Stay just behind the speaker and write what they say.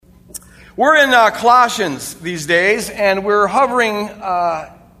We're in Colossians these days, and we're hovering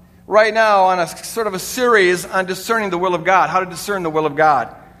right now on a sort of a series on discerning the will of God, how to discern the will of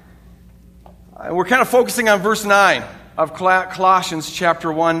God. We're kind of focusing on verse 9 of Colossians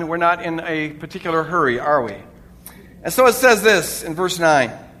chapter 1. We're not in a particular hurry, are we? And so it says this in verse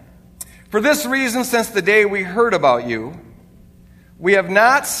 9. For this reason, since the day we heard about you, we have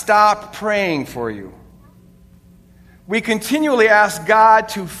not stopped praying for you. We continually ask God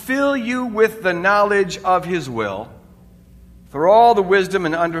to fill you with the knowledge of His will through all the wisdom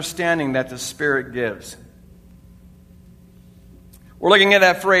and understanding that the Spirit gives. We're looking at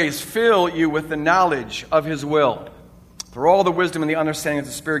that phrase, fill you with the knowledge of His will through all the wisdom and the understanding that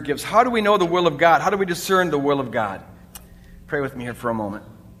the Spirit gives. How do we know the will of God? How do we discern the will of God? Pray with me here for a moment.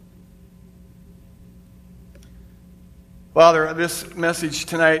 Father, this message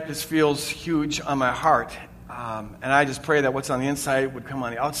tonight just feels huge on my heart. And I just pray that what's on the inside would come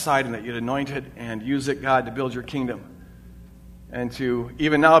on the outside and that you'd anoint it and use it, God, to build your kingdom. And to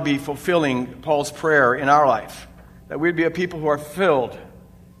even now be fulfilling Paul's prayer in our life. That we'd be a people who are filled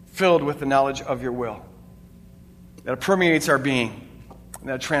with the knowledge of your will. That it permeates our being and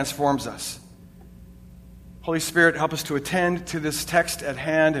that it transforms us. Holy Spirit, help us to attend to this text at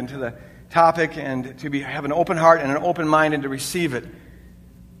hand and to the topic and to have an open heart and an open mind and to receive it.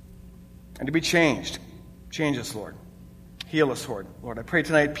 And to be changed. Change us, Lord. Heal us, Lord. Lord, I pray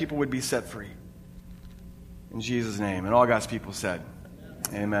tonight people would be set free. In Jesus' name. And all God's people said,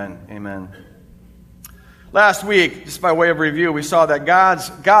 amen. Amen. Last week, just by way of review, we saw that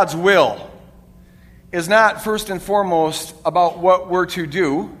God's will is not first and foremost about what we're to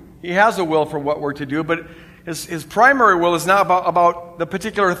do. He has a will for what we're to do, but his primary will is not about the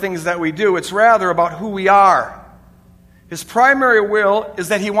particular things that we do. It's rather about who we are. His primary will is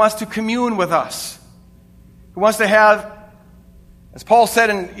that He wants to commune with us. He wants to have, as Paul said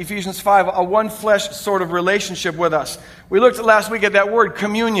in Ephesians 5, a one-flesh sort of relationship with us. We looked last week at that word,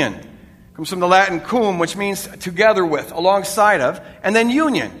 communion. It comes from the Latin cum, which means together with, alongside of, and then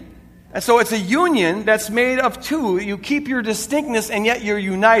union. And so it's a union that's made of two. You keep your distinctness, and yet you're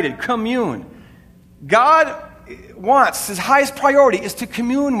united. Commune. God wants, His highest priority is to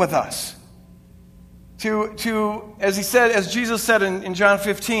commune with us. To as Jesus said in John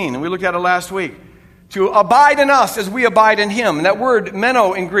 15, and we looked at it last week, to abide in us as we abide in Him. And that word,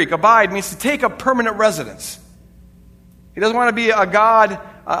 meno in Greek, abide, means to take up permanent residence. He doesn't want to be a God,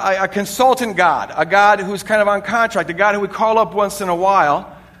 a consultant God, a God who's kind of on contract, a God who we call up once in a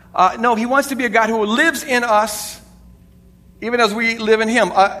while. No, He wants to be a God who lives in us, even as we live in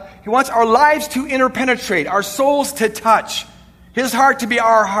Him. He wants our lives to interpenetrate, our souls to touch, His heart to be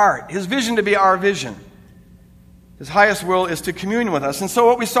our heart, His vision to be our vision. His highest will is to commune with us. And so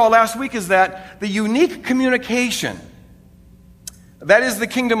what we saw last week is that the unique communication, that is the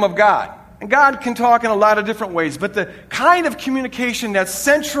kingdom of God. And God can talk in a lot of different ways, but the kind of communication that's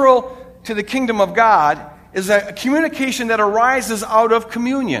central to the kingdom of God is a communication that arises out of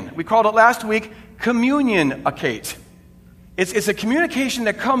communion. We called it last week communionicate. It's a communication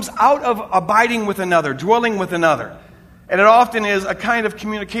that comes out of abiding with another, dwelling with another. And it often is a kind of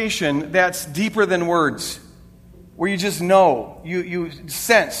communication that's deeper than words, where you just know, you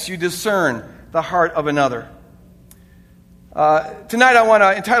sense, you discern the heart of another. Tonight I want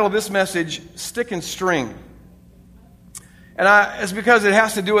to entitle this message, Stick and String. And it's because it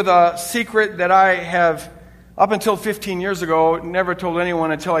has to do with a secret that I have, up until 15 years ago, never told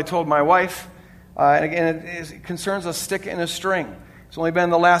anyone until I told my wife. And again, it concerns a stick and a string. It's only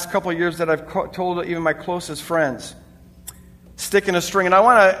been the last couple of years that I've told even my closest friends. Stick and a string. And I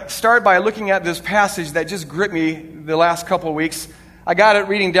want to start by looking at this passage that just gripped me the last couple of weeks. I got it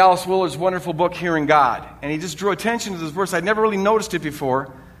reading Dallas Willard's wonderful book, Hearing God. And he just drew attention to this verse. I'd never really noticed it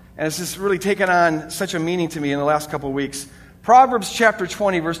before. And it's just really taken on such a meaning to me in the last couple of weeks. Proverbs chapter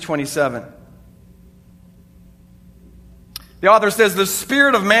 20, verse 27. The author says, the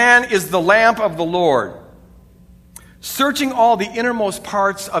spirit of man is the lamp of the Lord, searching all the innermost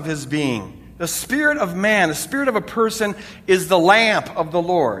parts of his being. The spirit of man, the spirit of a person, is the lamp of the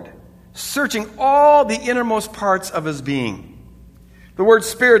Lord, searching all the innermost parts of his being. The word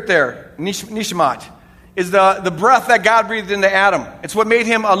spirit there, nishmat, is the breath that God breathed into Adam. It's what made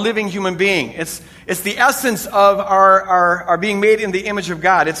him a living human being. It's the essence of our being made in the image of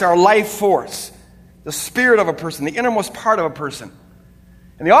God. It's our life force, the spirit of a person, the innermost part of a person.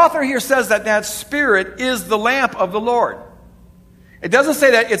 And the author here says that spirit is the lamp of the Lord. It doesn't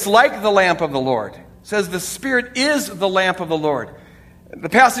say that it's like the lamp of the Lord. It says the Spirit is the lamp of the Lord. The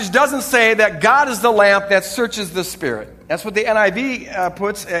passage doesn't say that God is the lamp that searches the Spirit. That's what the NIV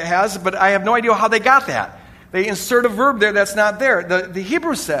has, but I have no idea how they got that. They insert a verb there that's not there. The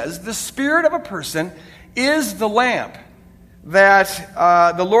Hebrew says, the spirit of a person is the lamp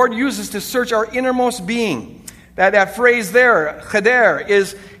that the Lord uses to search our innermost being. That phrase there, cheder,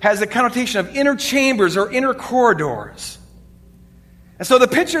 has a connotation of inner chambers or inner corridors. And so the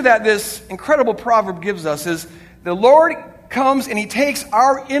picture that this incredible proverb gives us is the Lord comes and He takes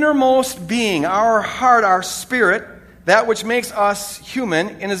our innermost being, our heart, our spirit, that which makes us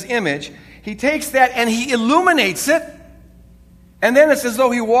human in His image. He takes that and He illuminates it. And then it's as though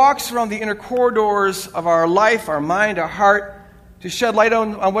He walks around the inner corridors of our life, our mind, our heart, to shed light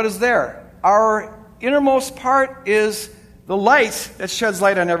on what is there. Our innermost part is the light that sheds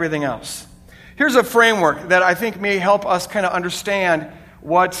light on everything else. Here's a framework that I think may help us kind of understand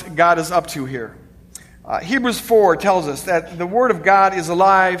what God is up to here. Hebrews 4 tells us that the Word of God is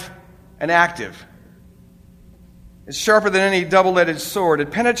alive and active. It's sharper than any double-edged sword.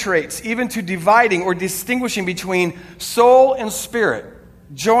 It penetrates even to dividing or distinguishing between soul and spirit,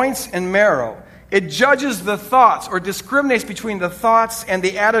 joints and marrow. It judges the thoughts or discriminates between the thoughts and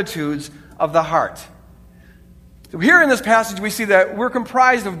the attitudes of the heart. So here in this passage we see that we're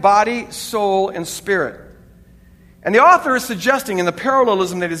comprised of body, soul, and spirit. And the author is suggesting in the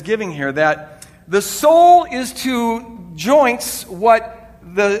parallelism that he's giving here that the soul is to joints what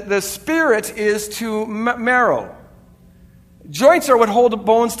the spirit is to marrow. Joints are what hold the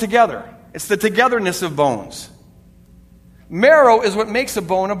bones together. It's the togetherness of bones. Marrow is what makes a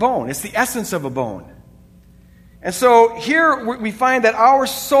bone a bone. It's the essence of a bone. And so here we find that our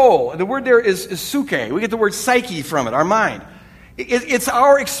soul, the word there is suke. We get the word psyche from it, our mind. It's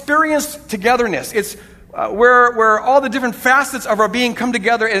our experienced togetherness. It's where all the different facets of our being come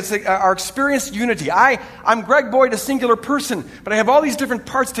together. It's our experienced unity. I'm Greg Boyd, a singular person, but I have all these different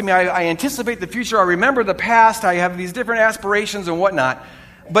parts to me. I anticipate the future. I remember the past. I have these different aspirations and whatnot.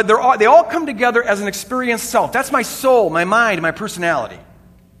 But they all come together as an experienced self. That's my soul, my mind, my personality.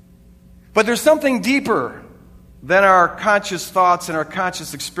 But there's something deeper than our conscious thoughts and our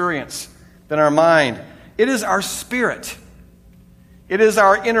conscious experience, than our mind. It is our spirit. It is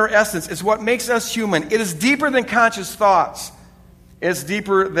our inner essence. It's what makes us human. It is deeper than conscious thoughts. It's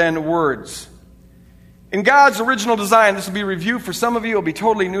deeper than words. In God's original design, this will be reviewed for some of you, it will be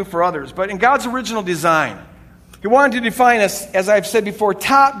totally new for others, but in God's original design, He wanted to define us, as I've said before,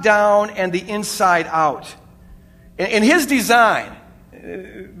 top down and the inside out. In His design,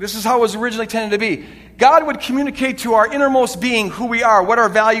 this is how it was originally intended to be. God would communicate to our innermost being who we are, what our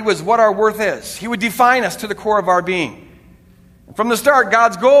value is, what our worth is. He would define us to the core of our being. From the start,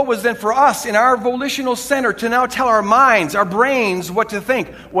 God's goal was then for us in our volitional center to now tell our minds, our brains, what to think,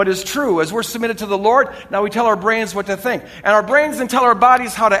 what is true. As we're submitted to the Lord, now we tell our brains what to think. And our brains then tell our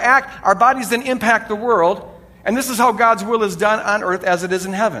bodies how to act. Our bodies then impact the world. And this is how God's will is done on earth as it is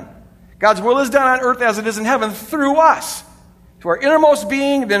in heaven. God's will is done on earth as it is in heaven through us. To our innermost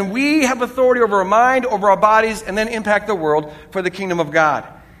being, then we have authority over our mind, over our bodies, and then impact the world for the kingdom of God.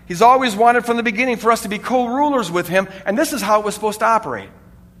 He's always wanted from the beginning for us to be co-rulers with Him, and this is how it was supposed to operate.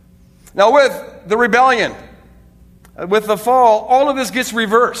 Now with the rebellion, with the fall, all of this gets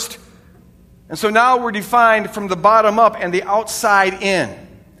reversed. And so now we're defined from the bottom up and the outside in.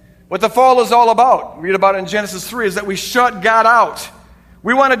 What the fall is all about, read about it in Genesis 3, is that we shut God out.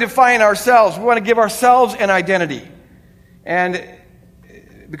 We want to define ourselves. We want to give ourselves an identity. And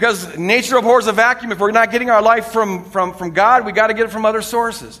because nature abhors a vacuum, if we're not getting our life from God, we got to get it from other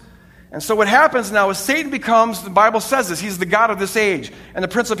sources. And so what happens now is Satan becomes, the Bible says this, he's the god of this age and the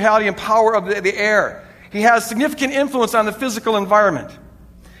principality and power of the air. He has significant influence on the physical environment.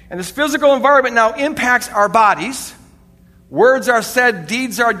 And this physical environment now impacts our bodies. Words are said,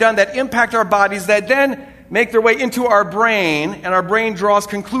 deeds are done that impact our bodies, that then make their way into our brain, and our brain draws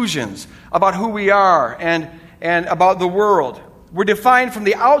conclusions about who we are and about the world. We're defined from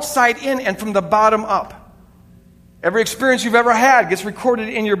the outside in and from the bottom up. Every experience you've ever had gets recorded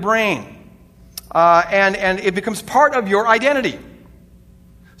in your brain. And it becomes part of your identity.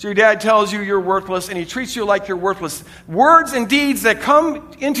 So your dad tells you you're worthless, and he treats you like you're worthless. Words and deeds that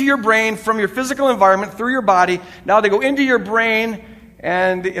come into your brain from your physical environment through your body, now they go into your brain,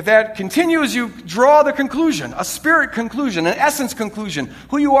 and if that continues, you draw the conclusion, a spirit conclusion, an essence conclusion,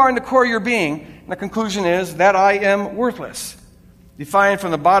 who you are in the core of your being. And the conclusion is that I am worthless. Defined from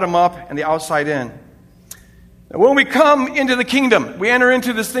the bottom up and the outside in. Now, when we come into the kingdom, we enter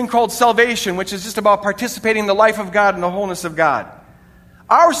into this thing called salvation, which is just about participating in the life of God and the wholeness of God.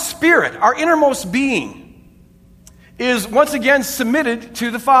 Our spirit, our innermost being, is once again submitted to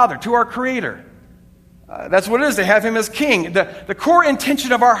the Father, to our Creator. That's what it is, to have Him as King. The core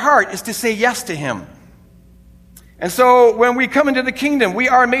intention of our heart is to say yes to Him. And so when we come into the kingdom, we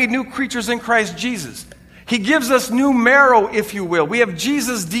are made new creatures in Christ Jesus. He gives us new marrow, if you will. We have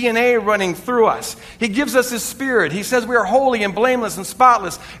Jesus' DNA running through us. He gives us His Spirit. He says we are holy and blameless and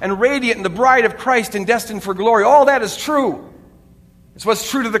spotless and radiant and the bride of Christ and destined for glory. All that is true. It's what's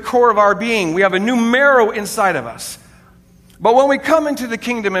true to the core of our being. We have a new marrow inside of us. But when we come into the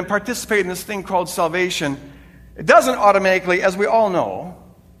kingdom and participate in this thing called salvation, it doesn't automatically, as we all know,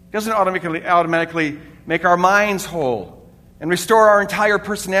 automatically make our minds whole and restore our entire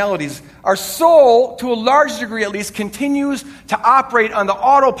personalities. Our soul, to a large degree at least, continues to operate on the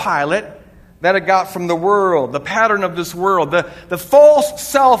autopilot that it got from the world, the pattern of this world, the false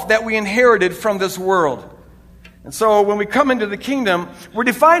self that we inherited from this world. And so when we come into the kingdom, we're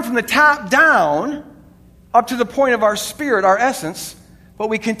defined from the top down up to the point of our spirit, our essence, but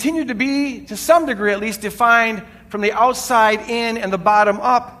we continue to be, to some degree at least, defined from the outside in and the bottom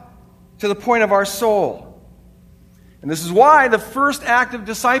up to the point of our soul. And this is why the first act of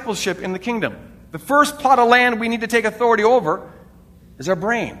discipleship in the kingdom, the first plot of land we need to take authority over, is our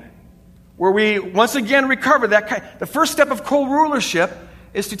brain, where we once again recover that. The first step of co-rulership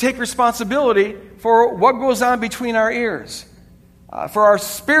is to take responsibility for what goes on between our ears, for our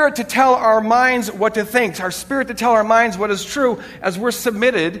spirit to tell our minds what to think, our spirit to tell our minds what is true as we're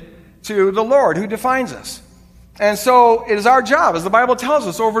submitted to the Lord who defines us. And so it is our job, as the Bible tells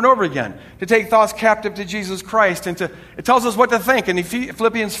us over and over again, to take thoughts captive to Jesus Christ. And it tells us what to think. In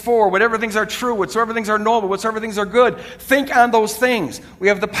Philippians 4, whatever things are true, whatsoever things are noble, whatsoever things are good, think on those things. We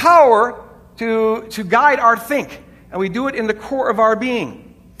have the power to guide our think. And we do it in the core of our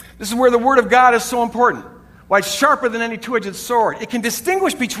being. This is where the Word of God is so important. Why it's sharper than any two-edged sword. It can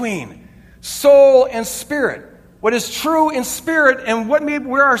distinguish between soul and spirit. What is true in spirit and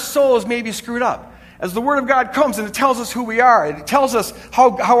where our soul is maybe screwed up. As the Word of God comes and it tells us who we are, it tells us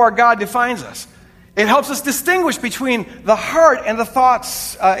how our God defines us. It helps us distinguish between the heart and the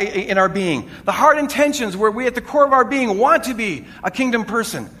thoughts in our being. The heart intentions where we at the core of our being want to be a kingdom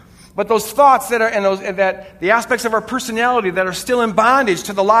person. But those thoughts the aspects of our personality that are still in bondage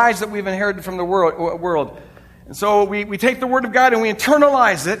to the lies that we've inherited from the world. And so we take the Word of God and we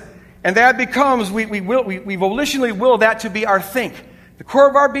internalize it, and that becomes, we volitionally will that to be our think. The core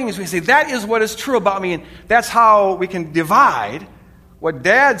of our being is we say, that is what is true about me, and that's how we can divide what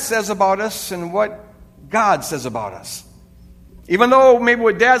Dad says about us and what God says about us. Even though maybe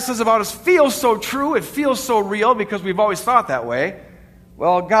what Dad says about us feels so true, it feels so real because we've always thought that way,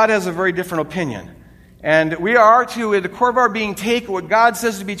 well, God has a very different opinion. And we are to, at the core of our being, take what God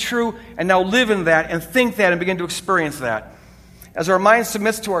says to be true and now live in that and think that and begin to experience that. As our mind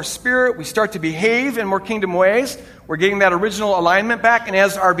submits to our spirit, we start to behave in more kingdom ways. We're getting that original alignment back. And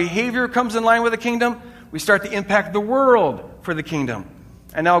as our behavior comes in line with the kingdom, we start to impact the world for the kingdom.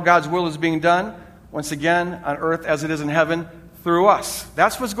 And now God's will is being done, once again, on earth as it is in heaven, through us.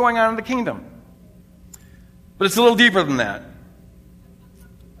 That's what's going on in the kingdom. But it's a little deeper than that.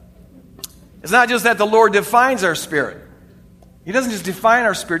 It's not just that the Lord defines our spirit. He doesn't just define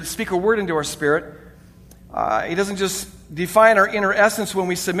our spirit, speak a word into our spirit. He doesn't just define our inner essence when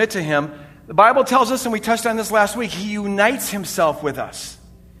we submit to Him. The Bible tells us, and we touched on this last week, He unites Himself with us.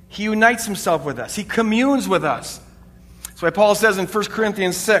 He unites Himself with us. He communes with us. That's why Paul says in 1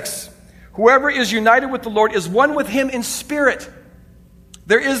 Corinthians 6, whoever is united with the Lord is one with Him in spirit.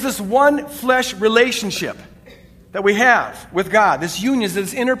 There is this one flesh relationship that we have with God, this union,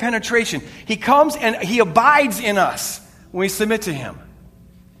 this interpenetration. He comes and He abides in us when we submit to Him.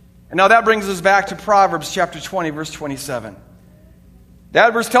 And now that brings us back to Proverbs chapter 20, verse 27.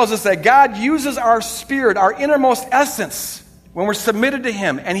 That verse tells us that God uses our spirit, our innermost essence, when we're submitted to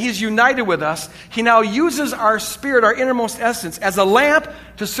Him and He's united with us. He now uses our spirit, our innermost essence, as a lamp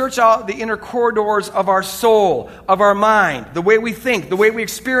to search out the inner corridors of our soul, of our mind, the way we think, the way we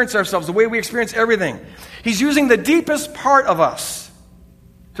experience ourselves, the way we experience everything. He's using the deepest part of us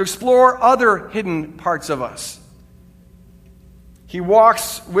to explore other hidden parts of us. He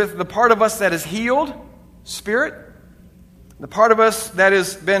walks with the part of us that is healed, spirit, the part of us that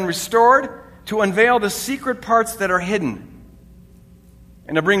has been restored, to unveil the secret parts that are hidden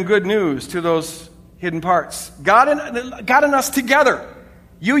and to bring good news to those hidden parts. God and us together.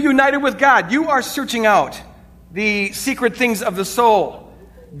 You united with God. You are searching out the secret things of the soul.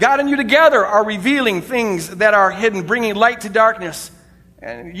 God and you together are revealing things that are hidden, bringing light to darkness.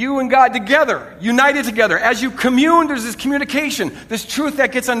 And you and God together, united together. As you commune, there's this communication, this truth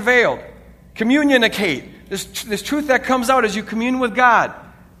that gets unveiled. Communicate. This truth that comes out as you commune with God.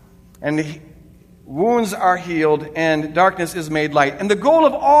 And the wounds are healed and darkness is made light. And the goal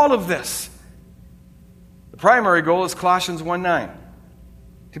of all of this, the primary goal is Colossians 1:9.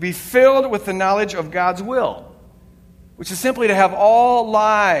 To be filled with the knowledge of God's will, which is simply to have all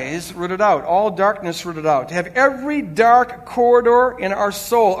lies rooted out, all darkness rooted out, to have every dark corridor in our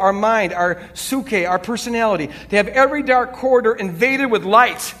soul, our mind, our psyche, our personality, to have every dark corridor invaded with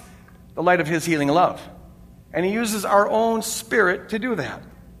light, the light of His healing love. And He uses our own spirit to do that.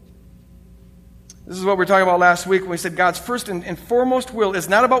 This is what we were talking about last week when we said God's first and foremost will is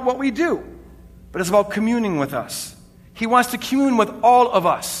not about what we do, but it's about communing with us. He wants to commune with all of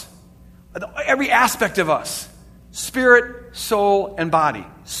us, every aspect of us. Spirit, soul, and body.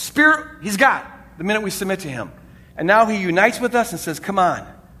 Spirit, He's got the minute we submit to Him. And now He unites with us and says, come on,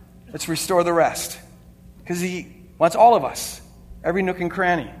 let's restore the rest. Because He wants all of us, every nook and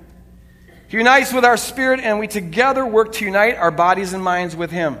cranny. He unites with our spirit, and we together work to unite our bodies and minds with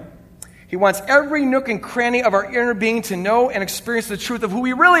Him. He wants every nook and cranny of our inner being to know and experience the truth of who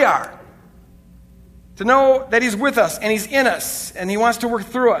we really are. To know that He's with us, and He's in us, and He wants to work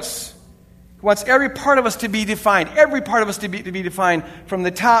through us. He wants every part of us to be defined, every part of us to be defined from the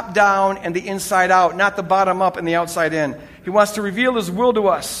top down and the inside out, not the bottom up and the outside in. He wants to reveal His will to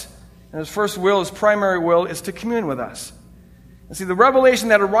us. And His first will, His primary will, is to commune with us. And see, the revelation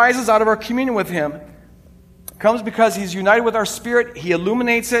that arises out of our communion with Him comes because He's united with our spirit, He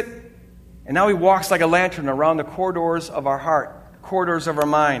illuminates it, and now He walks like a lantern around the corridors of our heart, corridors of our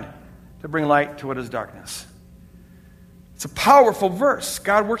mind, to bring light to what is darkness. It's a powerful verse,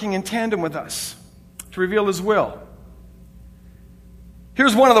 God working in tandem with us to reveal His will.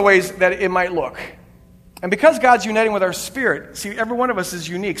 Here's one of the ways that it might look. And because God's uniting with our spirit, see, every one of us is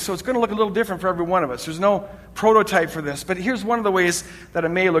unique, so it's going to look a little different for every one of us. There's no prototype for this, but here's one of the ways that it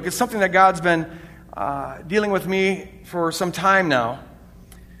may look. It's something that God's been dealing with me for some time now.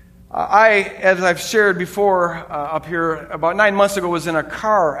 As I've shared before up here, about 9 months ago was in a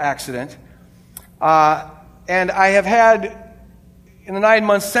car accident. And I have had, in the 9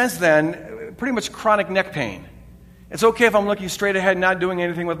 months since then, pretty much chronic neck pain. It's okay if I'm looking straight ahead, not doing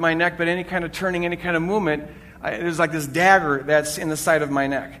anything with my neck, but any kind of turning, any kind of movement, there's like this dagger that's in the side of my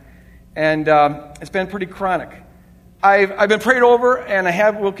neck. And it's been pretty chronic. I've been prayed over,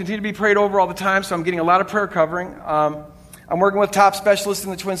 and will continue to be prayed over all the time, so I'm getting a lot of prayer covering. I'm working with top specialists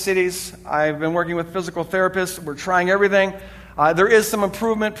in the Twin Cities. I've been working with physical therapists. We're trying everything. There is some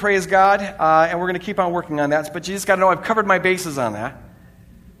improvement, praise God, and we're going to keep on working on that. But you just got to know I've covered my bases on that.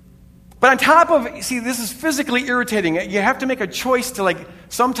 But on top of, see, this is physically irritating. You have to make a choice to,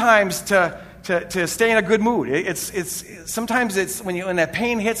 sometimes to stay in a good mood. Sometimes it's when that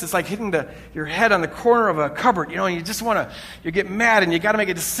pain hits, it's like hitting your head on the corner of a cupboard, and you just you get mad, and you got to make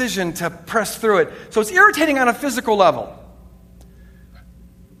a decision to press through it. So it's irritating on a physical level.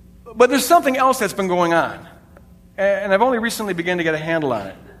 But there's something else that's been going on. And I've only recently begun to get a handle on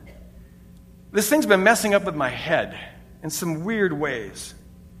it. This thing's been messing up with my head in some weird ways.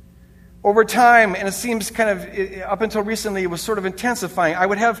 Over time, and it seems kind of, up until recently, it was sort of intensifying. I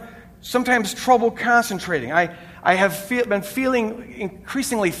would have sometimes trouble concentrating. I have been feeling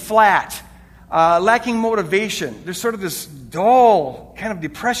increasingly flat, lacking motivation. There's sort of this dull kind of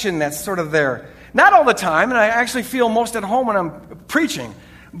depression that's sort of there. Not all the time, and I actually feel most at home when I'm preaching.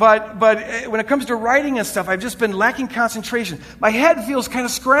 But when it comes to writing and stuff, I've just been lacking concentration. My head feels kind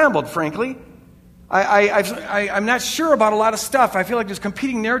of scrambled, frankly. I'm not sure about a lot of stuff. I feel like there's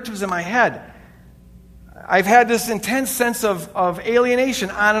competing narratives in my head. I've had this intense sense of alienation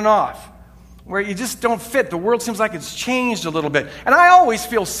on and off, where you just don't fit. The world seems like it's changed a little bit. And I always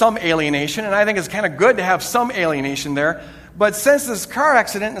feel some alienation, and I think it's kind of good to have some alienation there. But since this car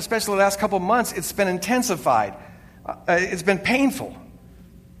accident, and especially the last couple of months, it's been intensified. It's been painful.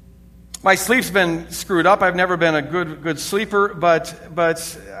 My sleep's been screwed up. I've never been a good sleeper, but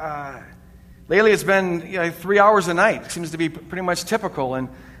lately it's been 3 hours a night. It seems to be pretty much typical, and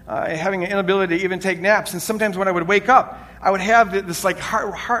having an inability to even take naps. And sometimes when I would wake up, I would have this like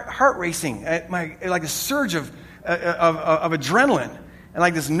heart racing, like a surge of adrenaline, and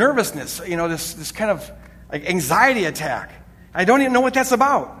like this nervousness. This kind of like anxiety attack. I don't even know what that's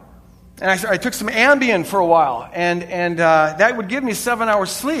about. And I took some Ambien for a while, and that would give me 7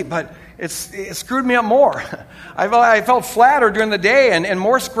 hours sleep, but it screwed me up more. I felt flatter during the day and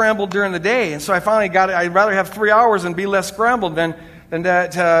more scrambled during the day, and so I finally I'd rather have 3 hours and be less scrambled than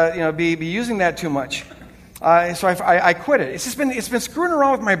to be using that too much. So I quit it. It's been screwing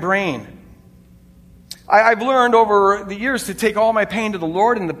around with my brain. I've learned over the years to take all my pain to the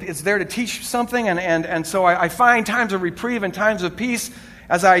Lord, and it's there to teach something, and so I find times of reprieve and times of peace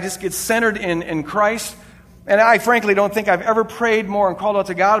as I just get centered in Christ. And I frankly don't think I've ever prayed more and called out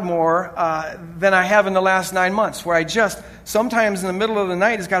to God more than I have in the last 9 months, where I just, sometimes in the middle of the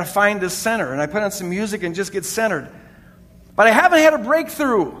night, just got to find this center. And I put on some music and just get centered. But I haven't had a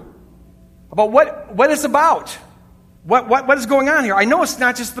breakthrough about what it's about. What is going on here? I know it's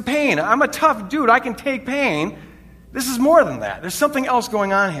not just the pain. I'm a tough dude. I can take pain. This is more than that. There's something else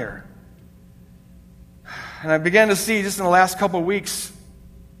going on here. And I began to see just in the last couple of weeks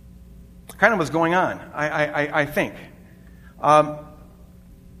kind of what's going on, I think.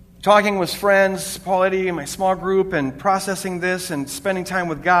 Talking with friends, Paul Eddy, and my small group, and processing this and spending time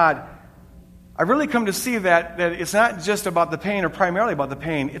with God, I've really come to see that it's not just about the pain or primarily about the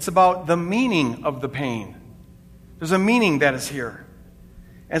pain. It's about the meaning of the pain. There's a meaning that is here.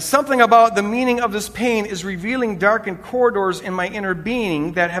 And something about the meaning of this pain is revealing darkened corridors in my inner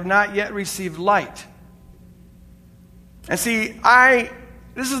being that have not yet received light. And see,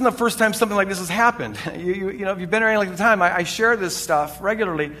 this isn't the first time something like this has happened. You know, if you've been around like the time, I share this stuff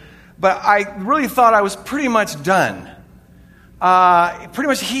regularly, but I really thought I was pretty much done, pretty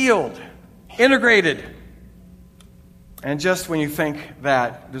much healed, integrated. And just when you think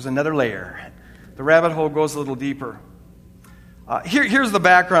that, there's another layer. The rabbit hole goes a little deeper. Here's the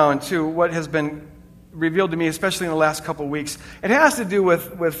background to what has been revealed to me, especially in the last couple of weeks. It has to do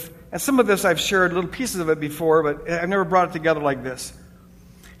with, and some of this I've shared little pieces of it before, but I've never brought it together like this.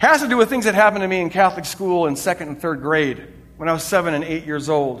 It has to do with things that happened to me in Catholic school in 2nd and 3rd grade when I was 7 and 8 years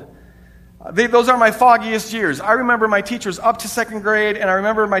old. Those are my foggiest years. I remember my teachers up to 2nd grade, and I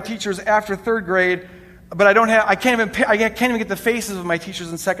remember my teachers after 3rd grade, but I can't even get the faces of my teachers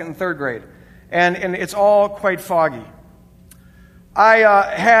in 2nd and 3rd grade. And it's all quite foggy. I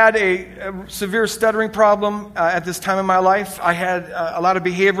had a severe stuttering problem at this time in my life. I had a lot of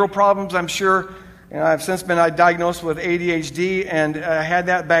behavioral problems. I'm sure I've since been diagnosed with ADHD, and I had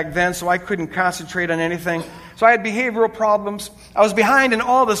that back then, so I couldn't concentrate on anything. So I had behavioral problems. I was behind in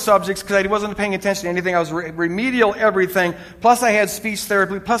all the subjects because I wasn't paying attention to anything. I was remedial everything. Plus I had speech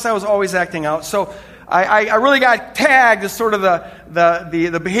therapy. Plus I was always acting out. So I really got tagged as sort of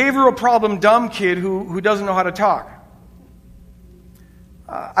the behavioral problem dumb kid who doesn't know how to talk.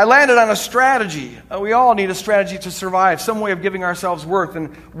 I landed on a strategy. We all need a strategy to survive, some way of giving ourselves worth.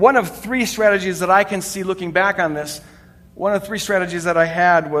 And one of 3 strategies that I can see looking back on this, one of 3 strategies that I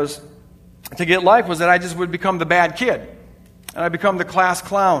had was to get life was that I just would become the bad kid. And I'd become the class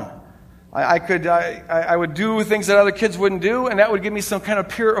clown. I would do things that other kids wouldn't do, and that would give me some kind of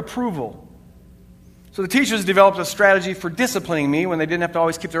peer approval. So the teachers developed a strategy for disciplining me when they didn't have to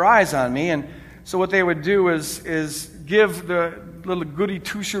always keep their eyes on me. And so what they would do is give the little goody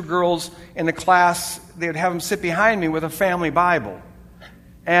two-shoe girls in the class, they would have them sit behind me with a family Bible.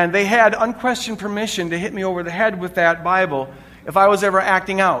 And they had unquestioned permission to hit me over the head with that Bible if I was ever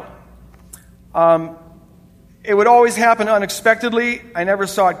acting out. It would always happen unexpectedly. I never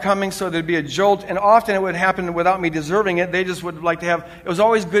saw it coming, so there'd be a jolt. And often it would happen without me deserving it. They just would like to have, it was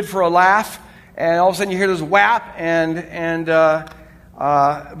always good for a laugh. And all of a sudden you hear this whap,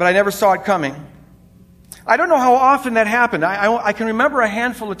 but I never saw it coming. I don't know how often that happened. I can remember a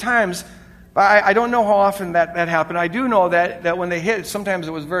handful of times, but I don't know how often that happened. I do know that when they hit, sometimes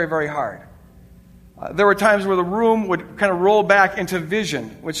it was very, very hard. There were times where the room would kind of roll back into vision,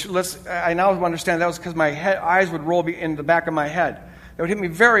 which I now understand that was because my eyes would roll in the back of my head. That would hit me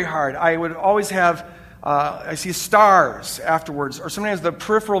very hard. I would always have, I see stars afterwards, or sometimes the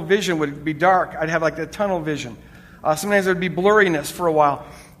peripheral vision would be dark. I'd have like the tunnel vision. Sometimes there would be blurriness for a while.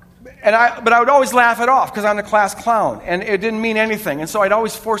 But I would always laugh it off because I'm the class clown, and it didn't mean anything. And so I'd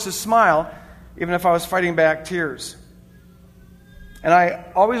always force a smile, even if I was fighting back tears. And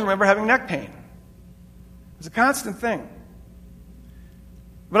I always remember having neck pain. It was a constant thing.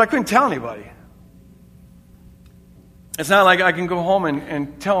 But I couldn't tell anybody. It's not like I can go home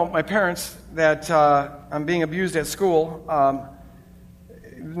and tell my parents that I'm being abused at school.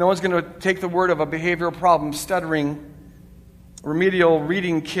 No one's going to take the word of a behavioral problem, stuttering, remedial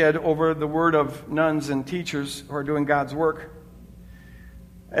reading kid over the word of nuns and teachers who are doing God's work.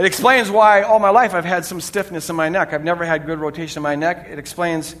 It explains why all my life I've had some stiffness in my neck. I've never had good rotation in my neck. It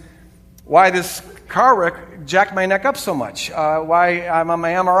explains why this car wreck jacked my neck up so much. Why I'm on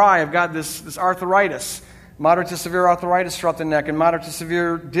my MRI. I've got this arthritis, moderate to severe arthritis throughout the neck, and moderate to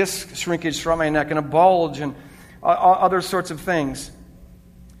severe disc shrinkage throughout my neck, and a bulge, and other sorts of things.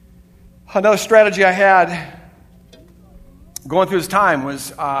 Another strategy I had going through this time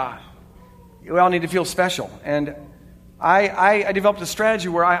was we all need to feel special. And I developed a strategy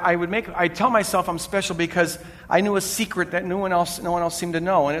where I tell myself I'm special because I knew a secret that no one else seemed to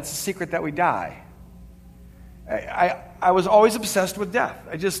know, and it's a secret that we die. I was always obsessed with death.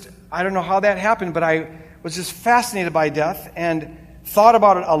 I don't know how that happened, but I was just fascinated by death and thought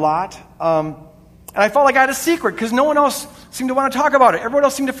about it a lot. And I felt like I had a secret because no one else seemed to want to talk about it. Everyone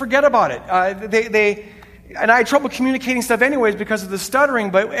else seemed to forget about it. And I had trouble communicating stuff anyways because of the stuttering,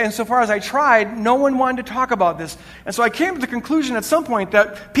 but insofar as I tried, no one wanted to talk about this. And so I came to the conclusion at some point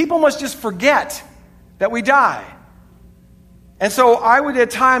that people must just forget that we die. And so I would at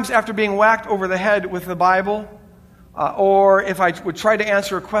times, after being whacked over the head with the Bible, or if I would try to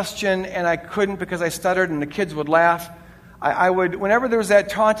answer a question and I couldn't because I stuttered and the kids would laugh, I would, whenever there was that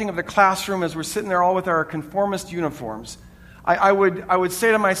taunting of the classroom as we're sitting there all with our conformist uniforms, I would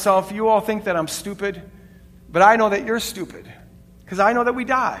say to myself, you all think that I'm stupid, but I know that you're stupid because I know that we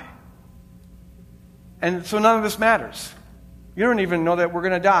die. And so none of this matters. You don't even know that we're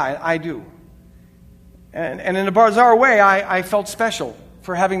going to die. I do. And in a bizarre way, I felt special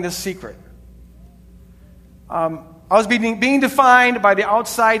for having this secret. I was being defined by the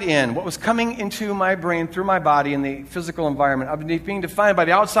outside in, what was coming into my brain through my body in the physical environment. I was being defined by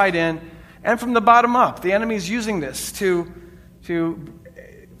the outside in and from the bottom up. The enemy is using this to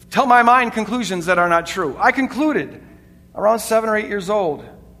tell my mind conclusions that are not true. I concluded around 7 or 8 years old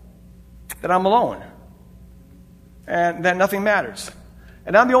that I'm alone and that nothing matters.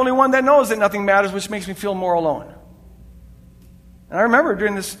 And I'm the only one that knows that nothing matters, which makes me feel more alone. And I remember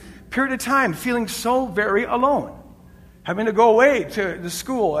during this period of time feeling so very alone. Having to go away to the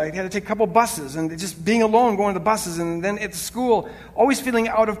school. I had to take a couple buses and just being alone going to the buses. And then at school, always feeling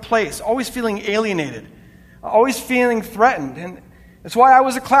out of place, always feeling alienated, always feeling threatened. And that's why I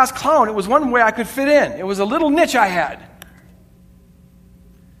was a class clown. It was one way I could fit in. It was a little niche I had.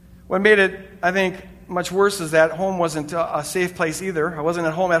 What made it, I think, much worse is that home wasn't a safe place either. I wasn't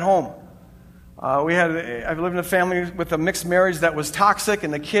at home. I lived in a family with a mixed marriage that was toxic,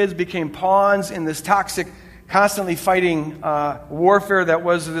 and the kids became pawns in this toxic, constantly fighting warfare that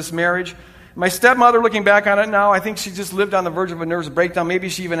was this marriage. My stepmother, looking back on it now, I think she just lived on the verge of a nervous breakdown. Maybe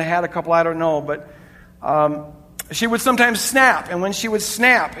she even had a couple, I don't know. But she would sometimes snap, and when she would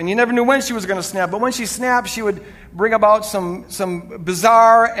snap, and you never knew when she was going to snap, but when she snapped, she would bring about some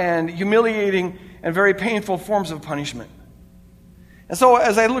bizarre and humiliating and very painful forms of punishment. And so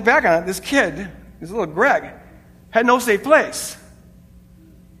as I look back on it, this kid, this little Greg, had no safe place.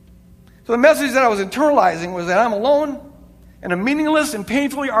 So the message that I was internalizing was that I'm alone in a meaningless and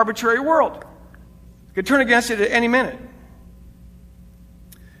painfully arbitrary world. It could turn against it at any minute.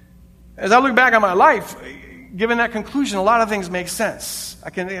 As I look back on my life, given that conclusion, a lot of things make sense. I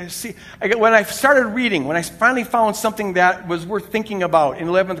can see, when I started reading, when I finally found something that was worth thinking about in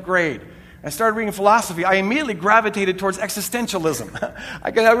 11th grade, I started reading philosophy, I immediately gravitated towards existentialism.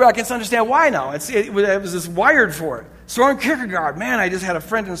 I can understand why now. It was just wired for it. Soren Kierkegaard, man, I just had a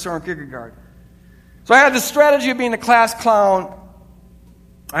friend in Soren Kierkegaard. So I had this strategy of being a class clown.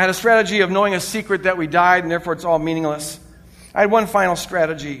 I had a strategy of knowing a secret that we died and therefore it's all meaningless. I had one final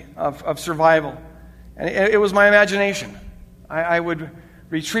strategy of survival, and it was my imagination. I would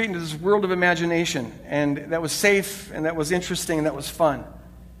retreat into this world of imagination, and that was safe, and that was interesting, and that was fun.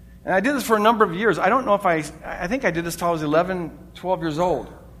 And I did this for a number of years. I don't know if I think I did this until I was 11, 12 years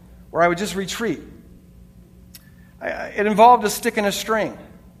old, where I would just retreat. It involved a stick and a string,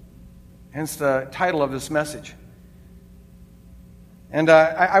 hence the title of this message. And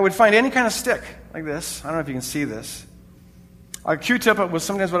I would find any kind of stick like this. I don't know if you can see this. A Q-tip was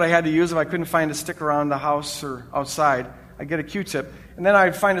sometimes what I had to use if I couldn't find a stick around the house or outside. I'd get a Q-tip. And then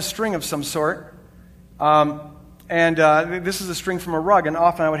I'd find a string of some sort. And this is a string from a rug, and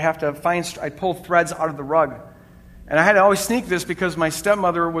often I would have to I'd pull threads out of the rug. And I had to always sneak this because my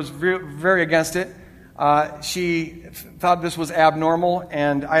stepmother was very against it. She thought this was abnormal,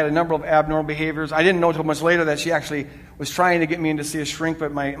 and I had a number of abnormal behaviors. I didn't know until much later that she actually was trying to get me in to see a shrink,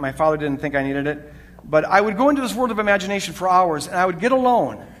 but my father didn't think I needed it. But I would go into this world of imagination for hours, and I would get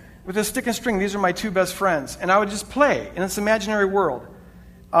alone with a stick and string. These are my two best friends. And I would just play in this imaginary world.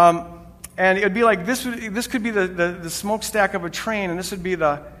 And it would be like this could be the smokestack of a train, and this would be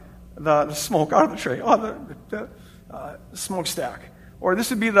the smoke out of the train, the smokestack. Or this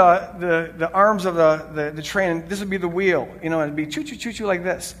would be the arms of the train, and this would be the wheel. And it'd be choo-choo-choo-choo like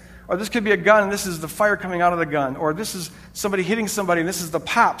this. Or this could be a gun, and this is the fire coming out of the gun. Or this is somebody hitting somebody, and this is the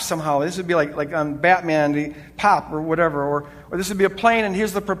pop somehow. This would be like on Batman, the pop or whatever. Or this would be a plane, and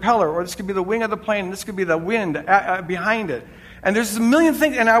here's the propeller. Or this could be the wing of the plane, and this could be the wind behind it. And there's a million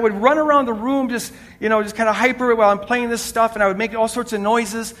things, and I would run around the room just kind of hyper while I'm playing this stuff, and I would make all sorts of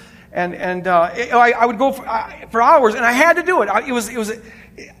noises, and I would go for hours, and I had to do it.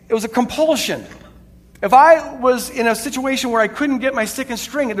 It was a compulsion. If I was in a situation where I couldn't get my stick and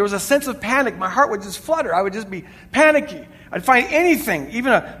string, and there was a sense of panic, my heart would just flutter. I would just be panicky. I'd find anything,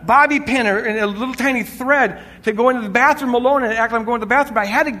 even a bobby pin or a little tiny thread, to go into the bathroom alone and act like I'm going to the bathroom. But I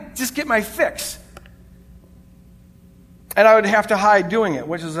had to just get my fix. And I would have to hide doing it,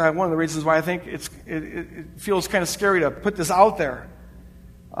 which is one of the reasons why I think it feels kind of scary to put this out there.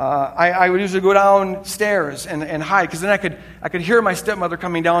 I would usually go downstairs and hide, because then I could hear my stepmother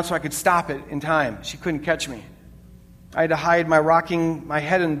coming down, so I could stop it in time. She couldn't catch me. I had to hide my rocking my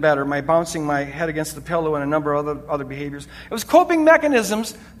head in bed, or my bouncing my head against the pillow, and a number of other behaviors. It was coping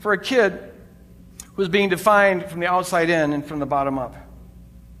mechanisms for a kid who was being defined from the outside in and from the bottom up.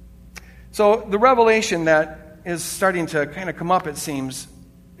 So the revelation that is starting to kind of come up, it seems,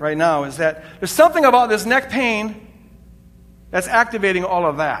 right now, is that there's something about this neck pain that's activating all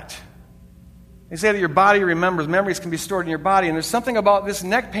of that. They say that your body remembers. Memories can be stored in your body, and there's something about this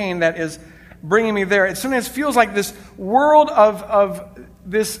neck pain that is bringing me there. It sometimes feels like this world of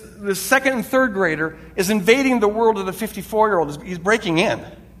this second and third grader is invading the world of the 54-year-old. He's breaking in.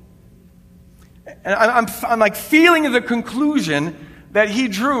 And I'm like feeling the conclusion that he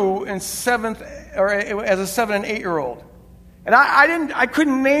drew in seventh, or as a 7 and 8-year-old. And I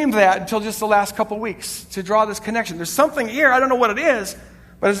couldn't name that until just the last couple weeks to draw this connection. There's something here, I don't know what it is,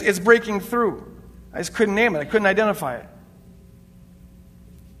 but it's breaking through. I just couldn't name it. I couldn't identify it.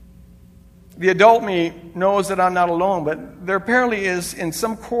 The adult me knows that I'm not alone, but there apparently is, in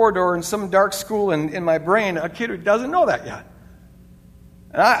some corridor, in some dark school in my brain, a kid who doesn't know that yet.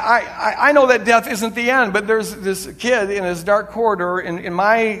 And I know that death isn't the end, but there's this kid in this dark corridor in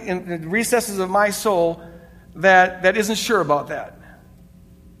the recesses of my soul that isn't sure about that.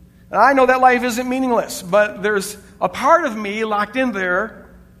 And I know that life isn't meaningless, but there's a part of me locked in there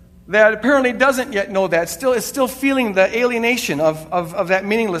that apparently doesn't yet know that. Is still feeling the alienation of that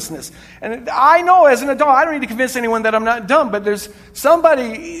meaninglessness. And I know as an adult, I don't need to convince anyone that I'm not dumb, but there's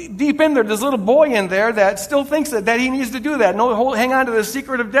somebody deep in there, this little boy in there, that still thinks that he needs to do that. Hang on to the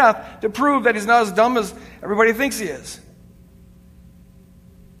secret of death to prove that he's not as dumb as everybody thinks he is.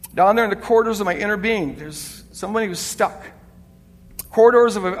 Down there in the corridors of my inner being, there's somebody who's stuck.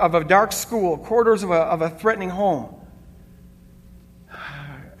 Corridors of a dark school, corridors of a threatening home.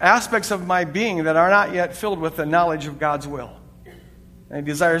 Aspects of my being that are not yet filled with the knowledge of God's will. And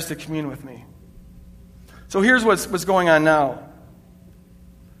He desires to commune with me. So here's what's going on now.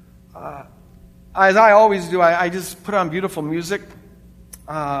 As I always do, I just put on beautiful music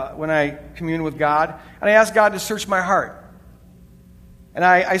when I commune with God. And I ask God to search my heart. And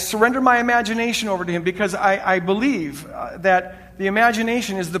I surrender my imagination over to Him, because I believe that the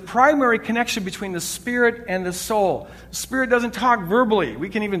imagination is the primary connection between the spirit and the soul. The spirit doesn't talk verbally. We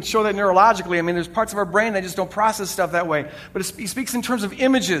can even show that neurologically. I mean, there's parts of our brain that just don't process stuff that way. But He speaks in terms of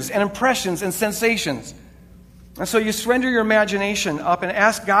images and impressions and sensations. And so you surrender your imagination up and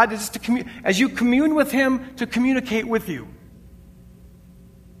ask God as you commune with Him, to communicate with you.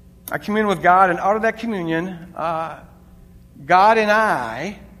 I commune with God, and out of that communion, God and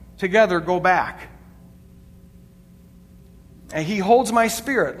I together go back. And He holds my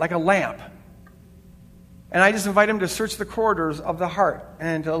spirit like a lamp. And I just invite Him to search the corridors of the heart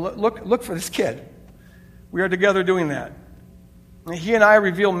and to look for this kid. We are together doing that. And He and I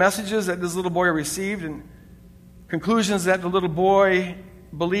reveal messages that this little boy received, and conclusions that the little boy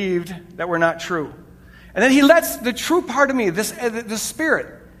believed that were not true. And then He lets the true part of me, the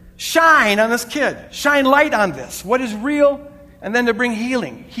spirit, shine on this kid. Shine light on this. What is real, and then to bring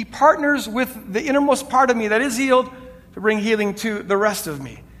healing. He partners with the innermost part of me that is healed to bring healing to the rest of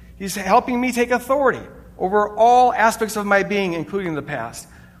me. He's helping me take authority over all aspects of my being, including the past.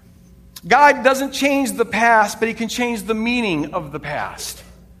 God doesn't change the past, but He can change the meaning of the past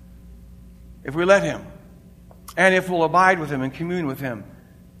if we let Him, and if we'll abide with Him and commune with Him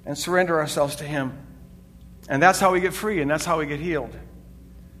and surrender ourselves to Him. And that's how we get free, and that's how we get healed.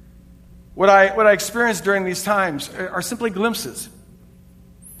 What I experience during these times are simply glimpses.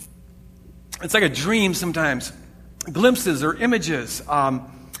 It's like a dream sometimes. Glimpses or images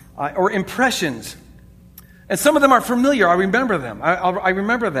or impressions. And some of them are familiar. I remember them. I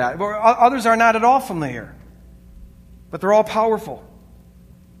remember that. Others are not at all familiar. But they're all powerful.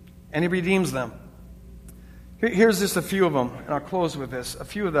 And He redeems them. Here's just a few of them, and I'll close with this. A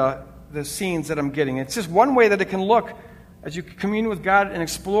few of the scenes that I'm getting. It's just one way that it can look as you commune with God and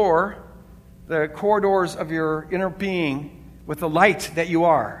explore the corridors of your inner being with the light that you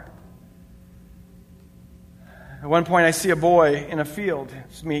are. At one point, I see a boy in a field.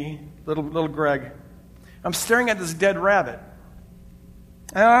 It's me, little Greg. I'm staring at this dead rabbit.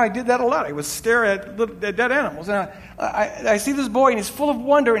 And I did that a lot. I would stare at dead animals. And I see this boy, and he's full of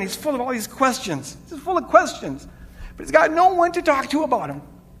wonder, and he's full of all these questions. He's full of questions. But he's got no one to talk to about him.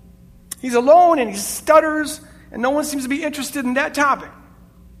 He's alone, and he stutters, and no one seems to be interested in that topic.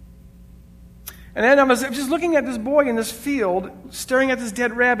 And then I was just looking at this boy in this field, staring at this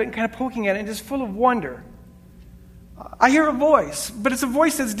dead rabbit and kind of poking at it, and just full of wonder. I hear a voice, but it's a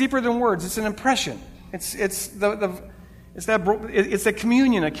voice that's deeper than words. It's an impression. It's that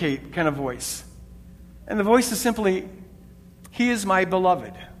communicate kind of voice. And the voice is simply, He is my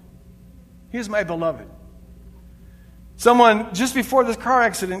beloved. He is my beloved. Someone, just before this car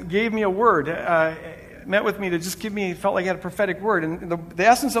accident, gave me a word, met with me to just give me, felt like I had a prophetic word. And the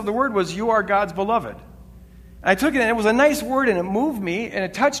essence of the word was, you are God's beloved. And I took it, and it was a nice word, and it moved me, and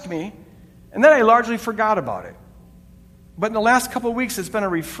it touched me. And then I largely forgot about it. But in the last couple of weeks, it's been a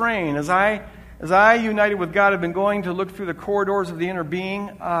refrain. As I, united with God, have been going to look through the corridors of the inner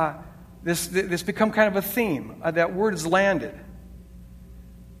being, this become kind of a theme. That word has landed.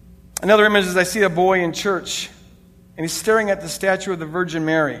 Another image is I see a boy in church, and he's staring at the statue of the Virgin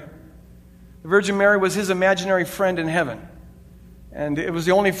Mary. The Virgin Mary was his imaginary friend in heaven. And it was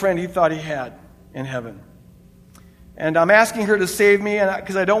the only friend he thought he had in heaven. And I'm asking her to save me,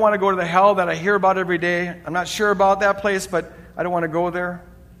 because I don't want to go to the hell that I hear about every day. I'm not sure about that place, but I don't want to go there.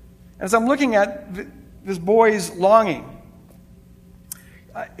 As I'm looking at this boy's longing,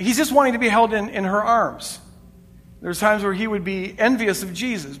 he's just wanting to be held in her arms. There's times where he would be envious of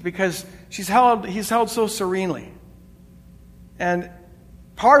Jesus because he's held so serenely. And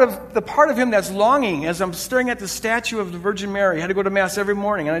part of him that's longing, as I'm staring at the statue of the Virgin Mary, I had to go to Mass every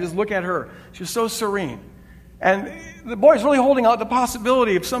morning, and I just look at her. She's so serene. And the boy's really holding out the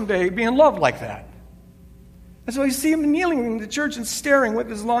possibility of someday being loved like that. And so I see him kneeling in the church and staring with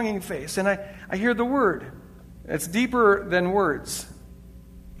his longing face. And I hear the word. It's deeper than words.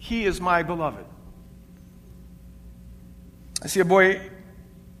 He is my beloved. I see a boy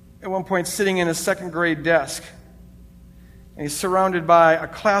at one point sitting in a second grade desk. And he's surrounded by a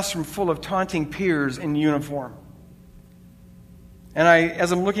classroom full of taunting peers in uniform. And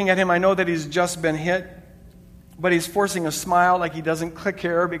as I'm looking at him, I know that he's just been hit. But he's forcing a smile like he doesn't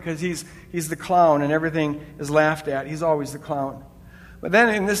care because he's the clown and everything is laughed at. He's always the clown. But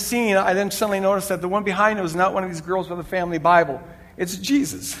then in this scene, I then suddenly noticed that the one behind him was not one of these girls with a family Bible. It's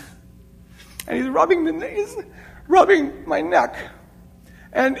Jesus. And he's rubbing my neck.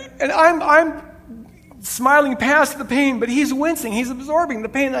 And I'm smiling past the pain, but he's wincing. He's absorbing the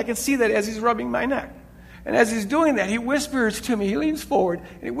pain, and I can see that as he's rubbing my neck. And as he's doing that, he whispers to me. He leans forward,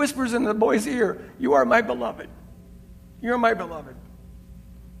 and he whispers in the boy's ear, "You are my beloved. You're my beloved."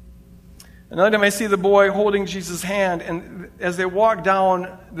 Another time I see the boy holding Jesus' hand, and as they walk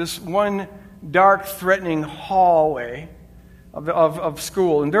down this one dark, threatening hallway of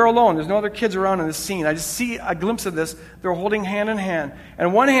school, and they're alone. There's no other kids around in this scene. I just see a glimpse of this. They're holding hand in hand. And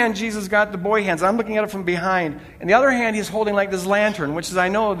in one hand, Jesus got the boy hands. I'm looking at it from behind. In the other hand, he's holding like this lantern, which is, I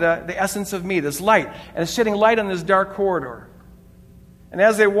know, the essence of me, this light. And it's shedding light on this dark corridor. And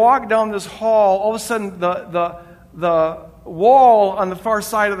as they walk down this hall, all of a sudden, the wall on the far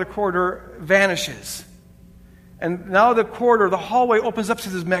side of the corridor vanishes. And now the hallway opens up to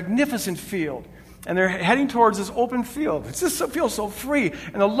this magnificent field. And they're heading towards this open field. It just feels so free.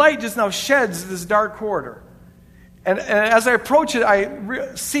 And the light just now sheds this dark corridor. And as I approach it,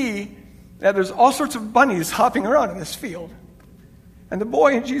 I see that there's all sorts of bunnies hopping around in this field. And the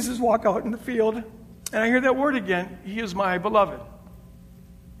boy and Jesus walk out in the field. And I hear that word again. He is my beloved.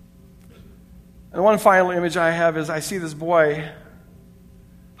 And one final image I have is I see this boy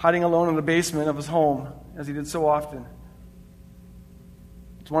hiding alone in the basement of his home, as he did so often.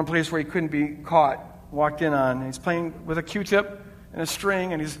 It's one place where he couldn't be caught, walked in on. And he's playing with a Q-tip and a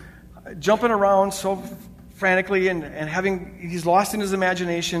string, and he's jumping around so frantically, and he's lost in his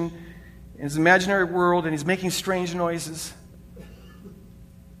imagination, in his imaginary world, and he's making strange noises.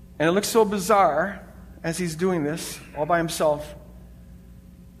 And it looks so bizarre as he's doing this, all by himself.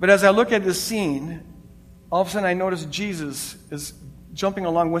 But as I look at this scene, all of a sudden I notice Jesus is jumping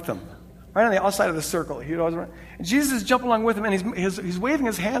along with him. Right on the outside of the circle. And Jesus is jumping along with him, and he's waving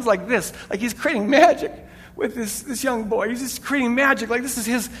his hands like this, like he's creating magic with this young boy. He's just creating magic, like this is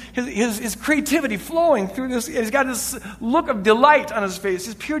his creativity flowing through this. He's got this look of delight on his face,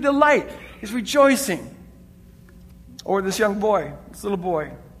 his pure delight. He's rejoicing over this young boy, this little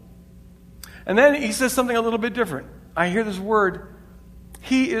boy. And then he says something a little bit different. I hear this word,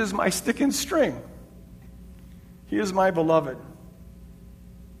 "He is my stick and string. He is my beloved."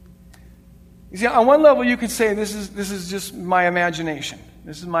 You see, on one level you could say this is just my imagination.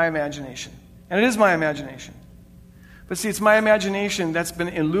 This is my imagination. And it is my imagination. But see, it's my imagination that's been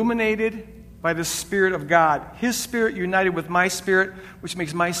illuminated by the Spirit of God. His Spirit united with my spirit, which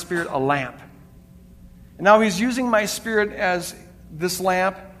makes my spirit a lamp. And now He's using my spirit as this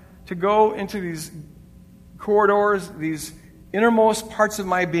lamp to go into these corridors, these innermost parts of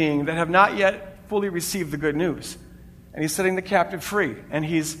my being that have not yet fully received the good news. And He's setting the captive free. And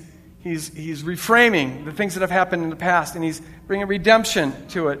He's He's reframing the things that have happened in the past, and He's bringing redemption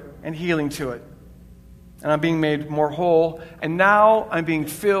to it and healing to it. And I'm being made more whole, and now I'm being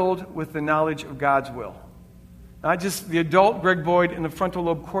filled with the knowledge of God's will. Not just the adult Greg Boyd in the frontal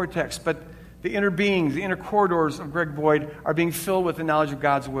lobe cortex, but the inner beings, the inner corridors of Greg Boyd are being filled with the knowledge of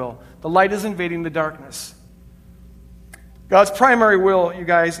God's will. The light is invading the darkness. God's primary will, you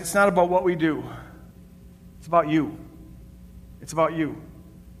guys, it's not about what we do. It's about you. It's about you.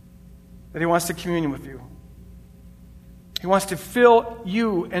 That He wants to commune with you. He wants to fill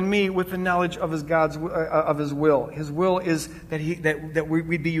you and me with the knowledge of His will. His will is that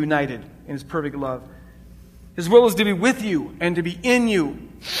we'd be united in His perfect love. His will is to be with you and to be in you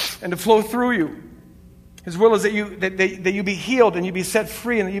and to flow through you. His will is that you be healed and you be set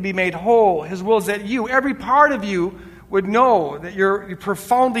free and that you be made whole. His will is that you, every part of you, would know that you're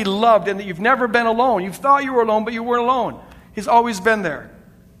profoundly loved and that you've never been alone. You thought you were alone, but you weren't alone. He's always been there.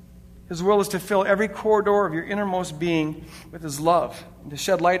 His will is to fill every corridor of your innermost being with His love and to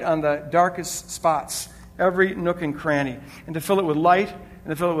shed light on the darkest spots, every nook and cranny, and to fill it with light and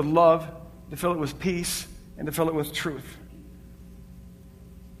to fill it with love, to fill it with peace, and to fill it with truth.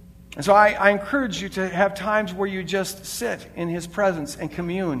 And so I encourage you to have times where you just sit in His presence and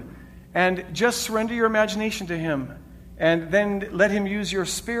commune and just surrender your imagination to Him and then let Him use your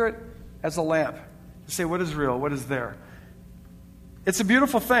spirit as a lamp to say what is real, what is there. It's a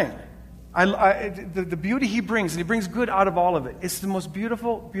beautiful thing. The beauty He brings, and He brings good out of all of it. It's the most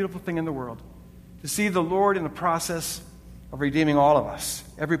beautiful, beautiful thing in the world to see the Lord in the process of redeeming all of us,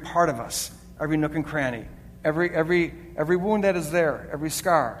 every part of us, every nook and cranny. Every wound that is there, every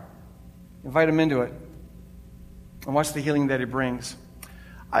scar, invite Him into it and watch the healing that He brings.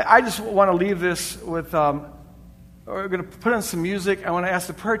 I just want to leave this with, we're going to put on some music. I want to ask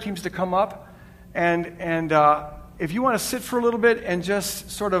the prayer teams to come up. And if you want to sit for a little bit and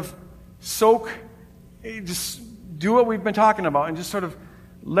just sort of soak, just do what we've been talking about and just sort of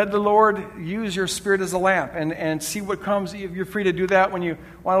let the Lord use your spirit as a lamp and see what comes. You're free to do that. When you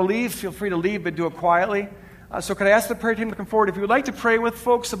want to leave, feel free to leave, but do it quietly. So could I ask the prayer team to come forward? If you would like to pray with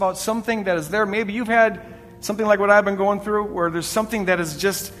folks about something that is there, maybe you've had something like what I've been going through, where there's something that is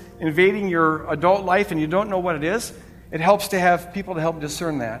just invading your adult life and you don't know what it is. It helps to have people to help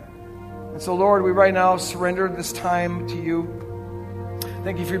discern that. And so, Lord, we right now surrender this time to You.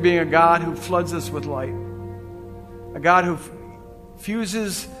 Thank You for being a God who floods us with light. A God who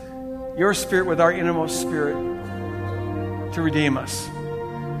fuses Your Spirit with our innermost spirit to redeem us.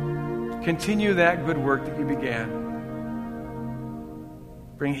 Continue that good work that You began.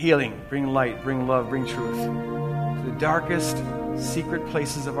 Bring healing, bring light, bring love, bring truth to the darkest, secret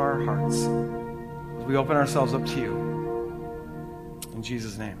places of our hearts as we open ourselves up to You. In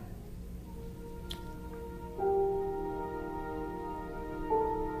Jesus' name.